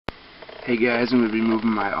Hey guys, I'm going to be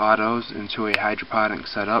moving my autos into a hydroponic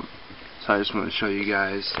setup. So I just want to show you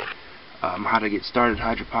guys how to get started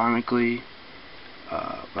hydroponically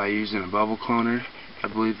by using a bubble cloner, I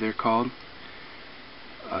believe they're called.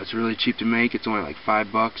 It's really cheap to make. It's only like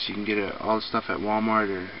 $5. You can get all the stuff at Walmart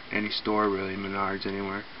or any store, really, Menards,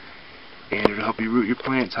 anywhere. And it'll help you root your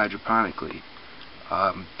plants hydroponically.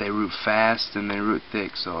 They root fast and they root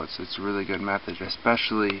thick, so it's a really good method,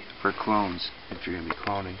 especially for clones, if you're going to be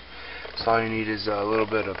cloning. So all you need is a little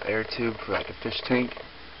bit of air tube for like a fish tank,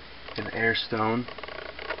 an air stone,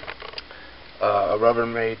 a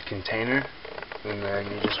Rubbermaid container, and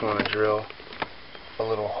then you just want to drill a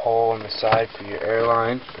little hole in the side for your air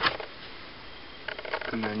line,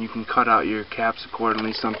 and then you can cut out your caps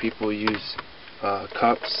accordingly. Some people use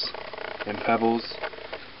cups and pebbles.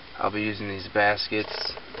 I'll be using these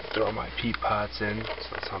baskets, throw my peat pots in,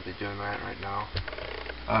 so I'll be doing that right now.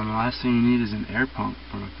 The last thing you need is an air pump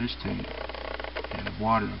from a fish tank, and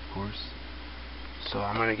water, of course. So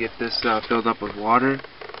I'm going to get this filled up with water.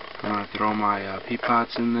 I'm going to throw my peat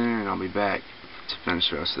pots in there, and I'll be back to finish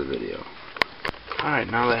the rest of the video. Alright,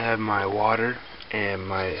 now that I have my water and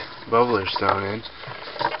my bubbler stone in,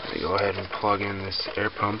 I'm going to go ahead and plug in this air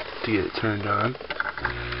pump to get it turned on.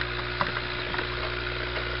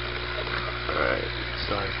 Alright,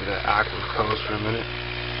 sorry for that awkward pose for a minute.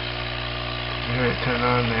 You hear it turn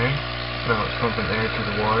on there. Now it's pumping air to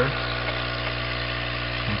the water.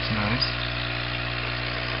 Looks nice.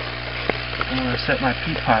 I'm going to set my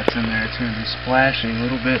peat pots in there. It's going to be splashing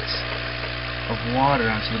little bits of water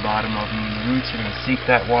onto the bottom of them, and the roots are going to seek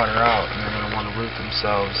that water out, and they're going to want to root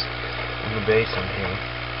themselves in the basin here.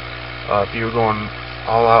 If you're going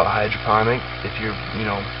all out hydroponic, if you're,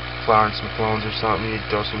 flowering some clones or something, you'd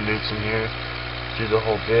throw some nukes in here, do the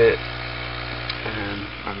whole bit.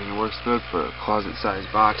 And it works good for a closet sized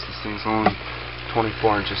box. This thing's only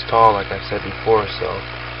 24 inches tall, like I've said before,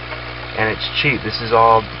 and it's cheap. This is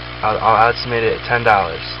all, I'll estimate it at $10.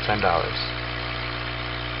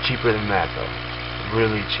 Cheaper than that though.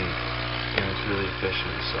 Really cheap. And it's really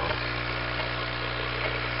efficient, so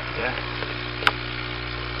yeah.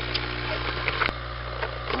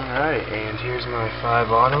 Alright, and here's my 5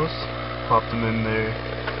 autos. Popped them in their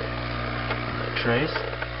trays.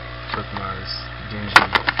 Took them out of this dingy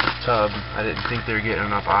tub. I didn't think they were getting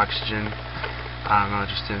enough oxygen. I don't know,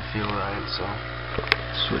 it just didn't feel right, so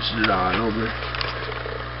switched it on over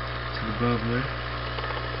to the bubbler.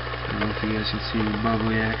 I don't know if you guys can see the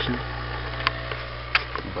bubbly action,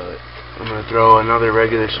 but I'm going to throw another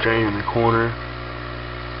regular strain in the corner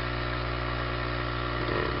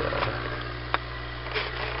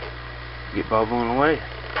and get bubbling away.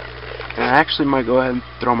 And I actually might go ahead and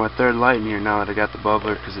throw my third light in here now that I got the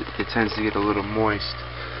bubbler, because it tends to get a little moist,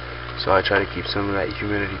 so I try to keep some of that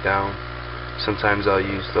humidity down. Sometimes I'll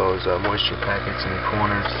use those moisture packets in the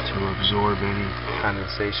corners to absorb any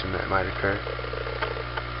condensation that might occur.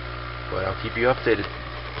 But I'll keep you updated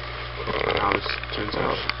on how this turns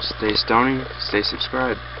out. Stay stony, stay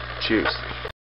subscribed. Cheers.